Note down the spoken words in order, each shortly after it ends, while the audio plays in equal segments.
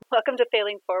Welcome to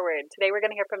Failing Forward. Today we're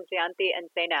going to hear from Jayanti and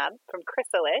Zainab from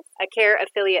Chrysalis, a care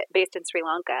affiliate based in Sri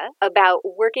Lanka, about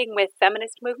working with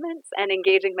feminist movements and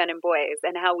engaging men and boys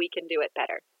and how we can do it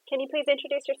better. Can you please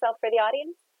introduce yourself for the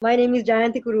audience? My name is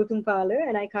Jayanti Kurutumpala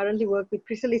and I currently work with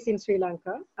Chrysalis in Sri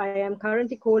Lanka. I am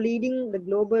currently co-leading the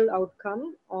global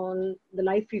outcome on the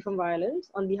life free from violence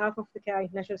on behalf of the CARE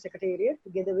International Secretariat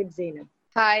together with Zainab.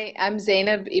 Hi, I'm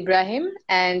Zainab Ibrahim,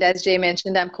 and as Jay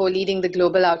mentioned, I'm co-leading the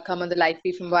global outcome on the life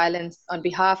free from violence on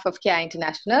behalf of CARE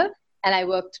International, and I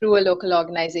work through a local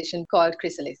organization called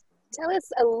Chrysalis. Tell us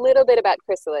a little bit about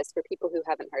Chrysalis for people who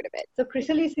haven't heard of it. So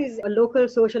Chrysalis is a local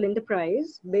social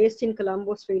enterprise based in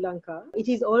Colombo, Sri Lanka. It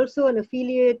is also an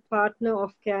affiliate partner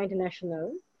of CARE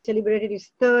International. Celebrated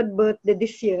its third birthday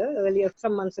this year, earlier,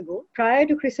 some months ago. Prior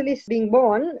to Chrysalis being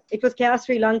born, it was CARE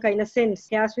Sri Lanka in a sense.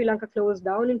 CARE Sri Lanka closed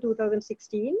down in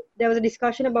 2016. There was a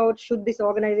discussion about should this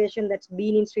organization that's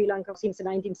been in Sri Lanka since the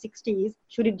 1960s,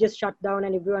 should it just shut down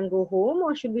and everyone go home,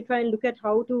 or should we try and look at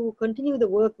how to continue the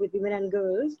work with women and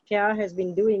girls CARE has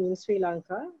been doing in Sri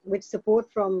Lanka with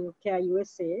support from CARE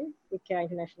USA, with CARE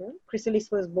International.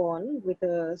 Chrysalis was born with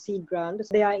a seed grant.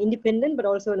 They are independent but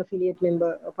also an affiliate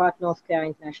member, a partner of CARE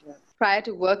International. Prior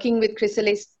to working with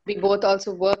Chrysalis, we both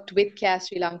also worked with CARE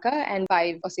Sri Lanka, and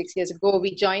 5 or 6 years ago,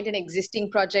 we joined an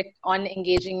existing project on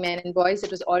engaging men and boys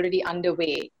that was already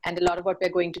underway. And a lot of what we're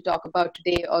going to talk about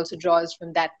today also draws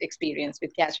from that experience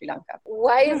with CARE Sri Lanka.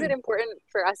 Why is it important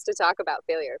for us to talk about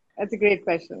failure? That's a great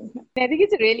question. I think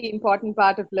it's a really important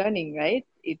part of learning, right?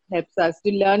 It helps us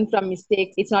to learn from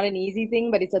mistakes. It's not an easy thing,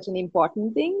 but it's such an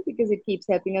important thing because it keeps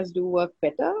helping us do work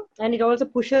better. And it also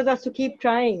pushes us to keep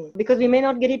trying because we may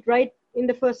not get it right in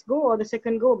the first go or the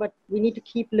second go, but we need to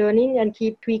keep learning and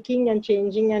keep tweaking and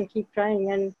changing and keep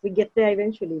trying, and we get there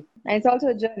eventually. And it's also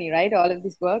a journey, right? All of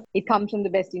this work, it comes from the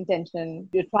best intention.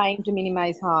 You're trying to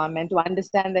minimize harm and to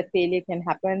understand that failure can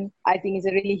happen, I think is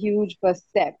a really huge first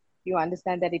step. You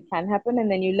understand that it can happen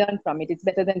and then you learn from it. It's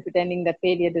better than pretending that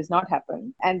failure does not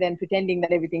happen and then pretending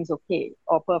that everything's okay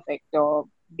or perfect or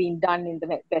being done in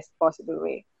the best possible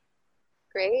way.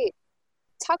 Great.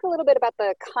 Talk a little bit about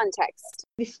the context.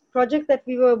 This project that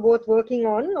we were both working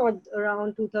on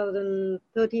around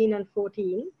 2013 and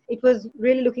 14, it was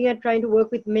really looking at trying to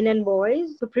work with men and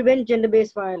boys to prevent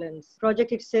gender-based violence. The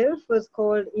project itself was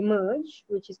called Emerge,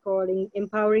 which is called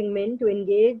Empowering Men to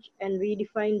Engage and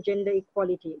Redefine Gender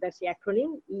Equality. That's the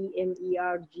acronym,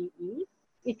 EMERGE.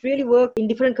 It really worked in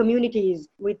different communities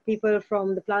with people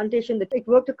from the plantation. It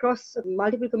worked across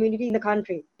multiple communities in the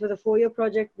country. It was a 4-year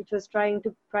project which was trying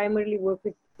to primarily work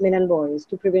with men and boys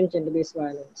to prevent gender-based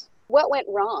violence. What went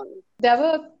wrong? There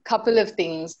were a couple of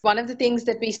things. One of the things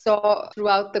that we saw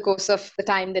throughout the course of the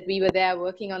time that we were there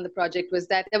working on the project was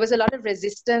that there was a lot of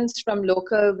resistance from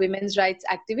local women's rights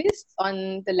activists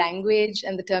on the language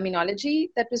and the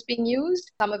terminology that was being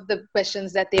used. Some of the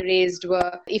questions that they raised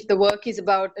were, if the work is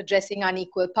about addressing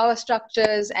unequal power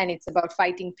structures and it's about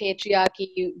fighting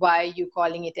patriarchy, why are you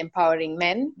calling it empowering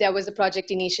men? There was a project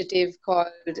initiative called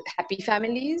Happy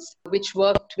Families, which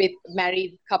worked with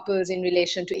married couples in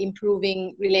relation to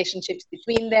improving relationships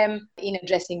between them, in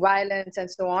addressing violence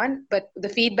and so on. But the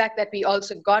feedback that we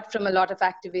also got from a lot of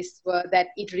activists were that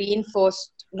it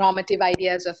reinforced normative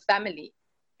ideas of family.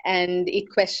 And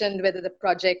it questioned whether the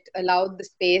project allowed the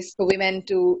space for women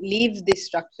to leave this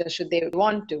structure should they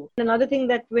want to. Another thing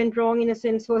that went wrong in a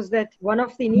sense was that one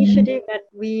of the initiatives that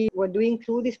we were doing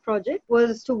through this project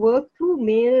was to work through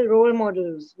male role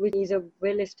models, which is a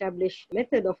well-established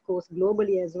method, of course,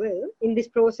 globally as well. In this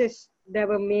process, there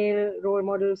were male role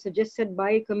models suggested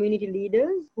by community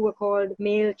leaders who were called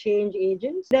male change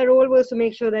agents. Their role was to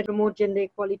make sure that promote gender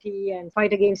equality and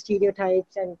fight against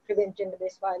stereotypes and prevent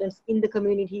gender-based violence in the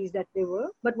communities that they were.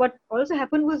 But what also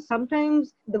happened was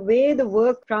sometimes the way the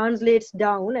work translates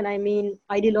down, and I mean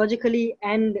ideologically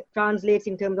and translates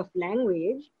in terms of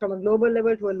language, from a global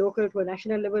level to a local to a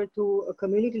national level to a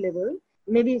community level,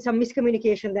 maybe some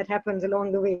miscommunication that happens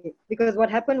along the way. Because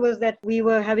what happened was that we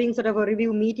were having sort of a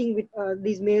review meeting with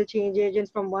these male change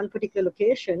agents from one particular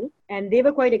location, and they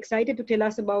were quite excited to tell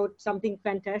us about something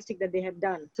fantastic that they had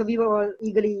done. So we were all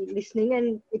eagerly listening,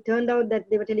 and it turned out that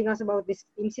they were telling us about this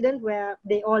incident where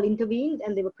they all intervened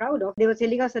and they were proud of. They were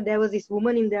telling us that there was this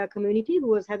woman in their community who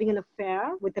was having an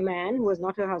affair with a man who was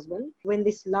not her husband. When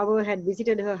this lover had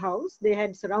visited her house, they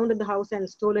had surrounded the house and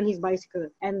stolen his bicycle,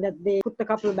 and that they put the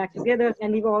couple back together.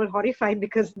 And we were all horrified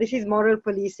because this is moral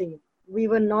policing. We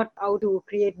were not out to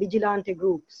create vigilante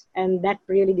groups, and that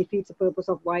really defeats the purpose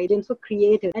of why agents were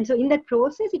created. And so in that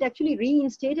process, it actually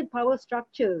reinstated power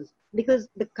structures because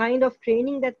the kind of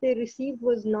training that they received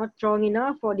was not strong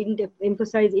enough or didn't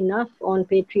emphasize enough on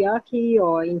patriarchy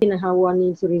or in how one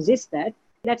needs to resist that.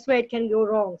 That's where it can go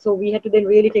wrong. So we had to then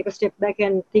really take a step back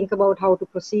and think about how to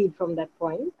proceed from that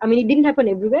point. I mean, it didn't happen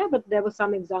everywhere, but there were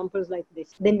some examples like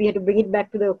this. Then we had to bring it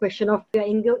back to the question of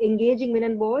engaging men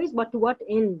and boys, but to what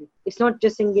end? It's not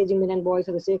just engaging men and boys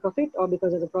for the sake of it or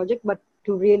because of the project, but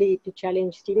to really to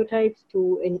challenge stereotypes,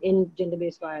 to end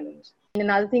gender-based violence.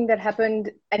 Another thing that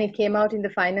happened, and it came out in the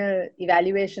final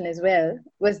evaluation as well,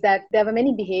 was that there were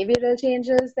many behavioral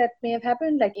changes that may have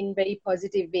happened, like in very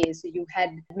positive ways. So you had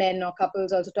men or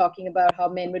couples also talking about how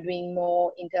men were doing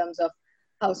more in terms of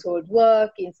household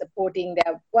work, in supporting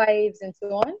their wives and so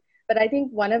on. But I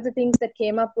think one of the things that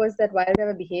came up was that while there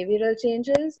were behavioral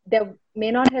changes, there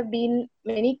may not have been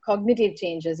many cognitive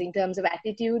changes in terms of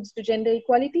attitudes to gender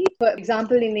equality. For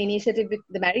example, in the initiative with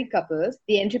the married couples,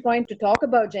 the entry point to talk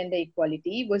about gender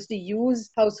equality was to use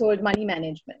household money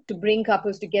management to bring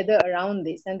couples together around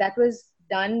this. And that was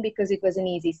done because it was an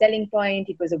easy selling point.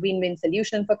 It was a win-win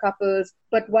solution for couples.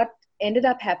 But what ended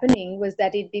up happening was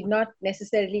that it did not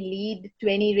necessarily lead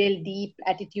to any real deep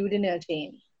attitudinal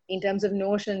change in terms of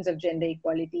notions of gender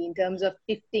equality, in terms of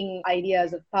shifting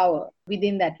ideas of power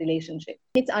within that relationship.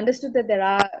 It's understood that there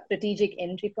are strategic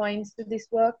entry points to this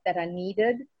work that are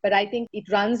needed, but I think it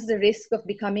runs the risk of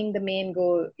becoming the main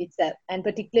goal itself. And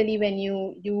particularly when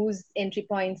you use entry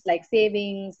points like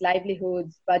savings,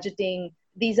 livelihoods, budgeting,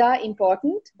 these are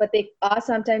important, but they are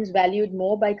sometimes valued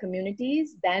more by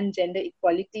communities than gender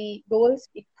equality goals.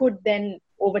 It could then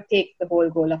overtake the whole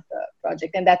goal of the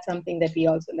project. And that's something that we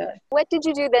also learned. What did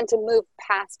you do then to move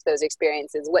past those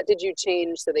experiences? What did you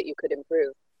change so that you could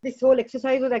improve? This whole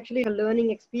exercise was actually a learning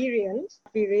experience.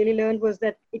 What we really learned was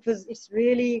that it's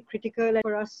really critical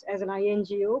for us as an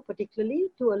INGO, particularly,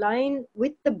 to align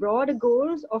with the broader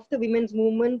goals of the women's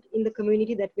movement in the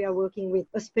community that we are working with,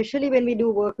 especially when we do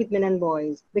work with men and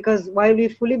boys. Because while we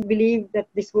fully believe that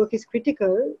this work is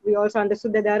critical, we also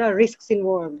understood that there are risks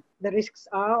involved. The risks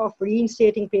are of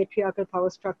reinstating patriarchal power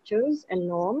structures and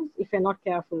norms if we're not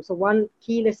careful. So one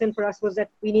key lesson for us was that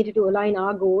we needed to align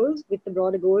our goals with the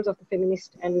broader goals of the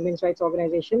feminist and women's rights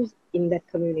organizations in that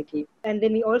community. And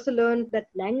then we also learned that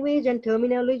language and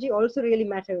terminology also really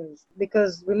matters,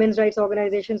 because women's rights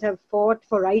organizations have fought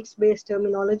for rights-based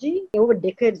terminology over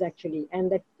decades actually.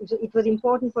 And that it was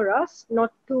important for us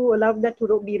not to allow that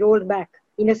to be rolled back.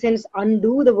 In a sense,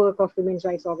 undo the work of women's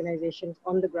rights organizations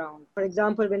on the ground. For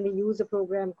example, when we use a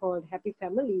program called Happy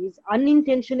Families,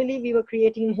 unintentionally we were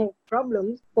creating more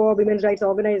problems for women's rights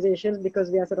organizations, because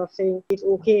we are sort of saying it's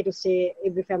okay to say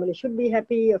every family should be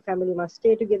happy, a family must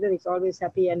stay together, it's always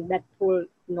happy, and that whole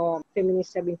norm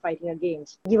feminists have been fighting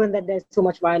against, given that there's so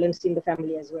much violence in the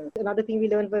family as well. Another thing we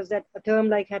learned was that a term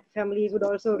like Happy Families would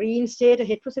also reinstate a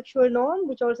heterosexual norm,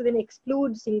 which also then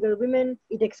excludes single women,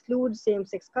 it excludes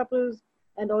same-sex couples,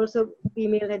 and also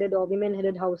female-headed or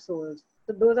women-headed households.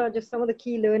 So those are just some of the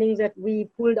key learnings that we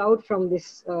pulled out from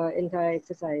this entire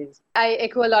exercise. I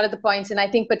echo a lot of the points, and I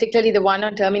think particularly the one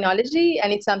on terminology,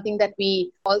 and it's something that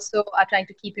we also are trying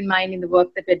to keep in mind in the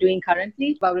work that we're doing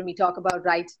currently. But when we talk about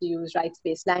rights to use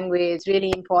rights-based language, it's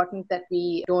really important that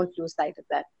we don't lose sight of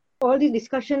that. All these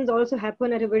discussions also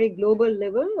happen at a very global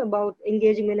level about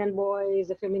engaging men and boys,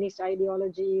 the feminist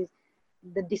ideologies,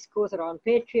 the discourse around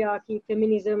patriarchy,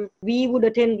 feminism. We would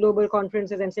attend global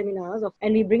conferences and seminars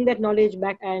and we bring that knowledge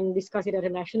back and discuss it at a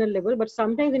national level. But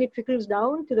sometimes when it trickles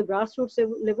down to the grassroots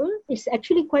level, it's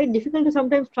actually quite difficult to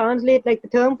sometimes translate, like the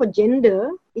term for gender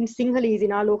in Sinhalese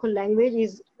in our local language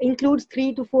includes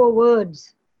 3 to 4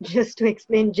 words just to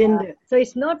explain gender. So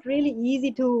it's not really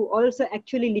easy to also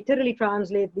actually literally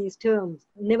translate these terms.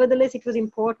 Nevertheless, it was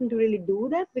important to really do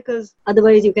that, because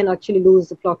otherwise you can actually lose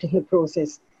the plot in the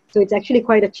process. So it's actually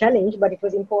quite a challenge, but it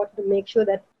was important to make sure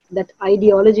that that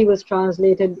ideology was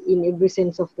translated in every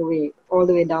sense of the way, all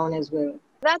the way down as well.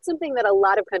 That's something that a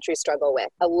lot of countries struggle with.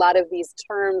 A lot of these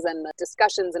terms and the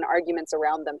discussions and arguments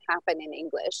around them happen in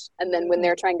English. And then when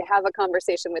they're trying to have a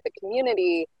conversation with a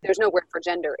community, there's no word for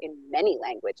gender in many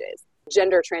languages.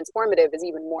 Gender transformative is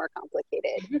even more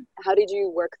complicated. How did you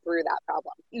work through that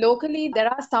problem? Locally, there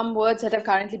are some words that have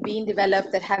currently been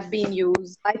developed that have been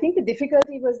used. I think the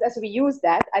difficulty was, as we use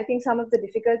that, I think some of the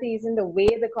difficulty is in the way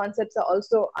the concepts are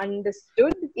also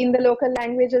understood in the local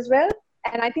language as well.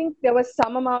 And I think there was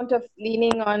some amount of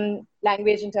leaning on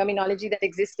language and terminology that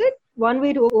existed. One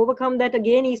way to overcome that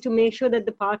again is to make sure that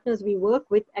the partners we work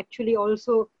with actually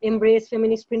also embrace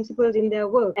feminist principles in their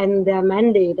work and their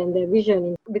mandate and their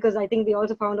vision. Because I think we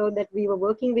also found out that we were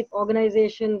working with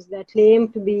organizations that claim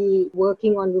to be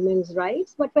working on women's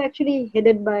rights, but were actually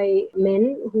headed by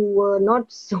men who were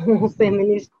not so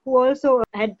feminist, who also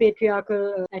had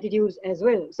patriarchal attitudes as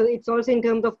well. So it's also in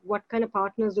terms of what kind of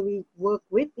partners do we work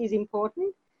with is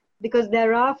important. because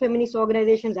there are feminist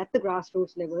organizations at the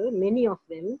grassroots level, many of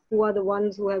them, who are the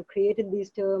ones who have created these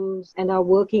terms and are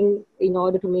working in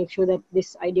order to make sure that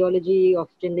this ideology of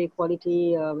gender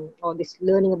equality or this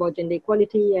learning about gender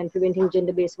equality and preventing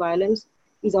gender-based violence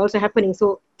is also happening.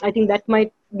 So I think that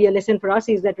might be a lesson for us,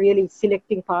 is that really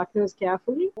selecting partners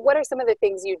carefully. What are some of the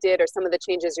things you did or some of the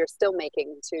changes you're still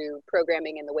making to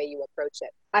programming and the way you approach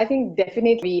it? I think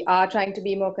definitely we are trying to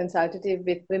be more consultative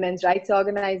with women's rights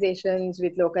organizations,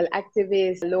 with local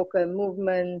activists, local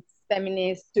movements,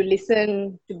 feminists, to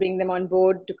listen, to bring them on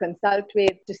board, to consult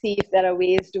with, to see if there are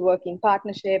ways to work in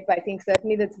partnership. I think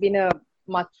certainly that's been a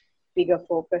much bigger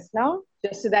focus now,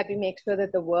 just so that we make sure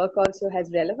that the work also has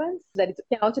relevance, that it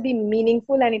can also be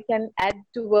meaningful and it can add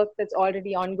to work that's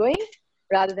already ongoing,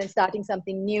 rather than starting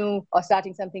something new or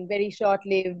starting something very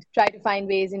short-lived. Try to find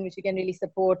ways in which you can really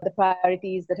support the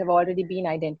priorities that have already been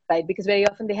identified, because very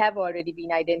often they have already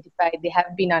been identified, they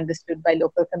have been understood by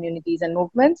local communities and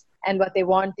movements, and what they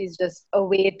want is just a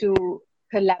way to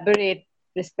collaborate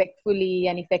respectfully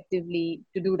and effectively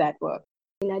to do that work.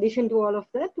 In addition to all of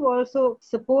that, to also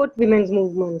support women's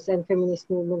movements and feminist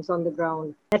movements on the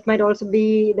ground. That might also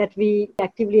be that we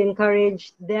actively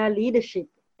encourage their leadership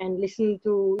and listen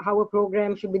to how a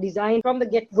program should be designed from the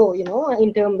get-go,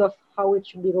 in terms of how it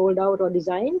should be rolled out or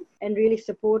designed, and really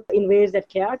support in ways that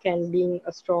CARE can, being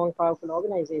a strong, powerful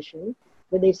organization,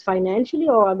 whether it's financially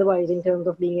or otherwise, in terms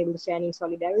of being able to stand in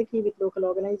solidarity with local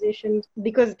organizations.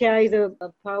 Because CARE is a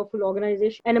powerful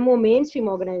organization and a more mainstream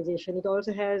organization, it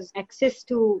also has access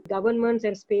to governments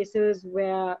and spaces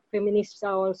where feminists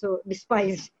are also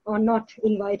despised or not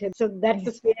invited. So that's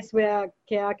the space where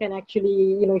CARE can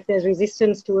actually, if there's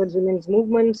resistance towards women's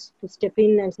movements, to step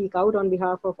in and speak out on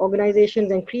behalf of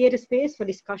organizations and create a space for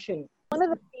discussion. One of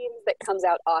the themes that comes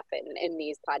out often in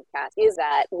these podcasts is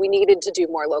that we needed to do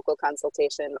more local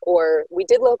consultation, or we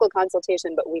did local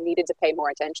consultation, but we needed to pay more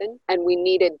attention, and we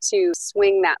needed to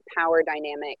swing that power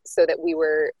dynamic so that we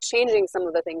were changing some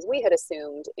of the things we had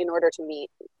assumed in order to meet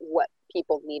what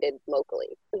people needed locally.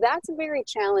 That's very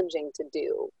challenging to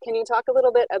do. Can you talk a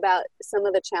little bit about some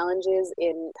of the challenges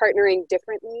in partnering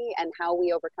differently and how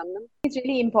we overcome them? It's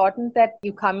really important that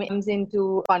you come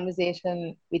into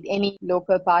conversation with any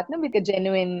local partner with a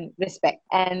genuine respect,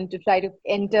 and to try to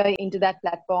enter into that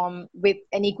platform with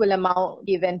an equal amount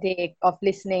give and take of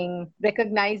listening,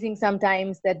 recognizing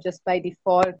sometimes that just by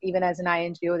default, even as an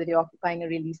INGO, that you're occupying a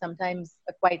really sometimes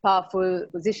a quite powerful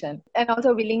position, and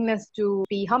also willingness to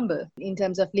be humble in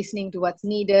terms of listening to what's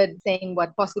needed, saying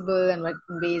what's possible and what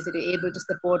ways that you're able to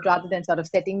support, rather than sort of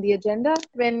setting the agenda.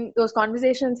 When those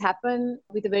conversations happen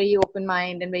with a very open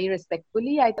mind and very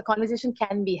respectfully, the conversation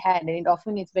can be had, and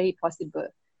often it's very possible.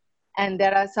 And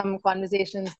there are some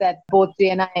conversations that both Jay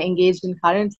and I are engaged in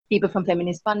currently, people from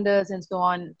feminist funders and so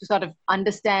on, to sort of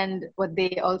understand what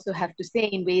they also have to say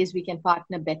in ways we can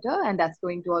partner better. And that's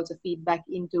going to also feed back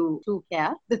into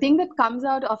CARE. The thing that comes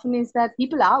out often is that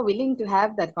people are willing to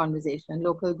have that conversation,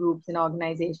 local groups and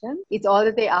organizations. It's all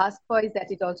that they ask for is that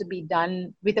it also be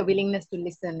done with a willingness to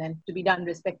listen and to be done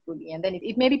respectfully. And then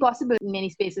it may be possible in many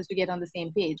spaces to get on the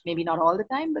same page. Maybe not all the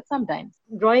time, but sometimes.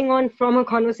 Drawing on from a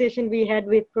conversation we had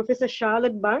with Professor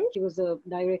Charlotte Bunch, she was a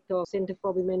director of Center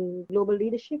for Women Global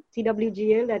Leadership,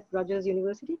 CWGL at Rutgers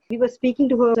University. We were speaking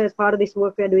to her as part of this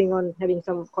work we're doing on having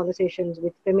some conversations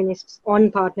with feminists on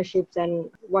partnerships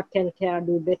and what can CARE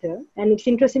do better. And it's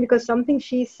interesting because something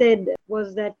she said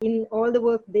was that in all the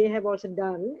work they have also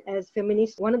done as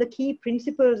feminists, one of the key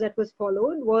principles that was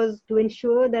followed was to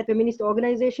ensure that feminist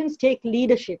organizations take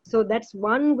leadership. So that's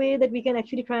one way that we can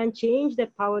actually try and change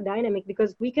that power dynamic,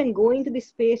 because we can go into this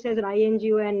space as an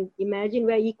INGO and imagine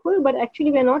we're equal, but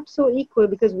actually we're not so equal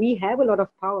because we have a lot of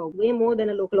power, way more than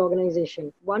a local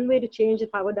organization. One way to change the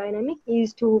power dynamic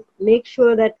is to make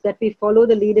sure that we follow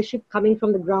the leadership coming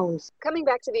from the grounds. Coming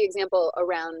back to the example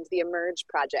around the Emerge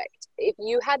project, if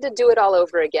you had to do it all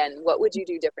over again, what would you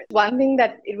do differently? One thing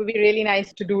that it would be really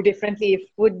nice to do differently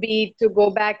would be to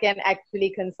go back and actually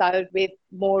consult with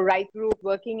more right group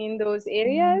working in those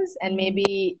areas, and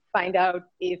maybe find out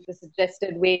if the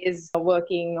suggested ways are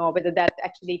working, or whether that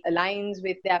actually aligns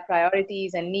with their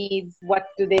priorities and needs. What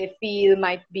do they feel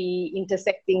might be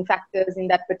intersecting factors in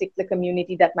that particular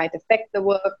community that might affect the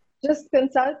work? Just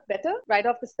consult better right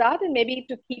off the start, and maybe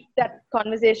to keep that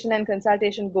conversation and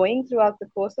consultation going throughout the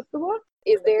course of the work.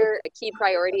 Is there a key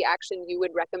priority action you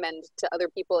would recommend to other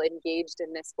people engaged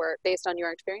in this work based on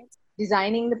your experience?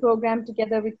 designing the program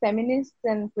together with feminists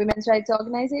and women's rights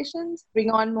organizations,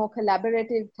 bring on more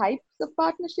collaborative types of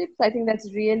partnerships. I think that's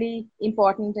really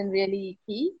important and really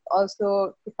key.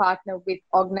 Also to partner with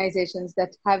organizations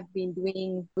that have been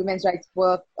doing women's rights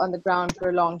work on the ground for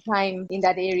a long time in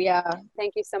that area.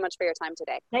 Thank you so much for your time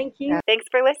today. Thank you. Thanks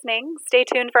for listening. Stay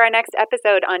tuned for our next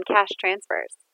episode on cash transfers.